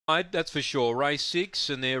That's for sure. Race 6,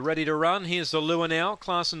 and they're ready to run. Here's the lure now.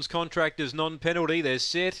 Clarson's contract is non-penalty. They're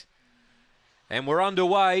set. And we're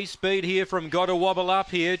underway. Speed here from Gotta Wobble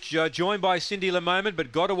Up here, joined by Cindy Le Moment,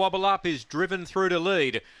 but Gotta Wobble Up is driven through to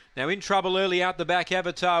lead. Now in trouble early out the back,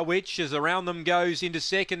 Avatar Witch, as around them goes into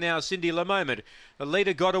second now, Cindy Le Moment. The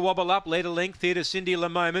leader, Gotta Wobble Up, led a length here to Cindy Le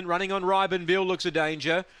Moment. Running on Ribenville looks a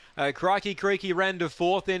danger. Crikey Creaky ran to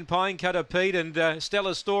fourth, then Pine Cutter Pete and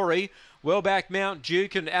Stellar Story. Well back Mount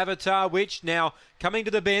Duke and Avatar Witch. Now coming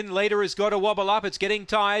to the bend, leader has got to wobble up. It's getting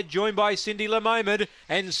tired, joined by Cindy Le Moment.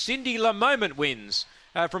 And Cindy Le Moment wins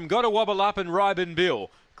from Gotta Wobble Up and Ribenville.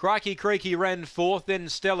 Crikey Creaky ran fourth, then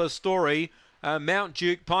Stellar Story. Mount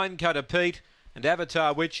Duke, Pine Cutter Pete and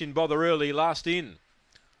Avatar Witch in Bother Early last in.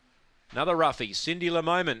 Another roughie, Cindy Le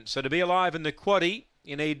Moment. So to be alive in the quaddie,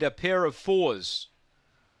 you need a pair of fours.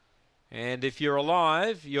 And if you're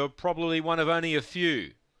alive, you're probably one of only a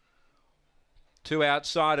few. Two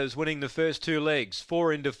outsiders winning the first two legs.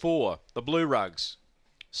 4 into 4. The Blue Rugs.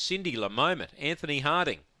 Cindy Le Moment. Anthony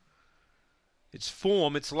Harding. Its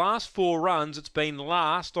form, its last 4 runs, it's been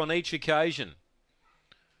last on each occasion.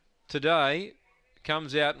 Today,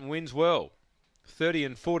 comes out and wins well. 30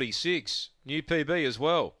 and 46. New PB as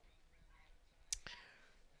well.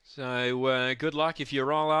 So good luck if you're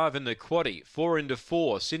alive in the quaddie. 4 into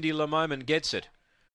 4. Cindy Le Moment gets it.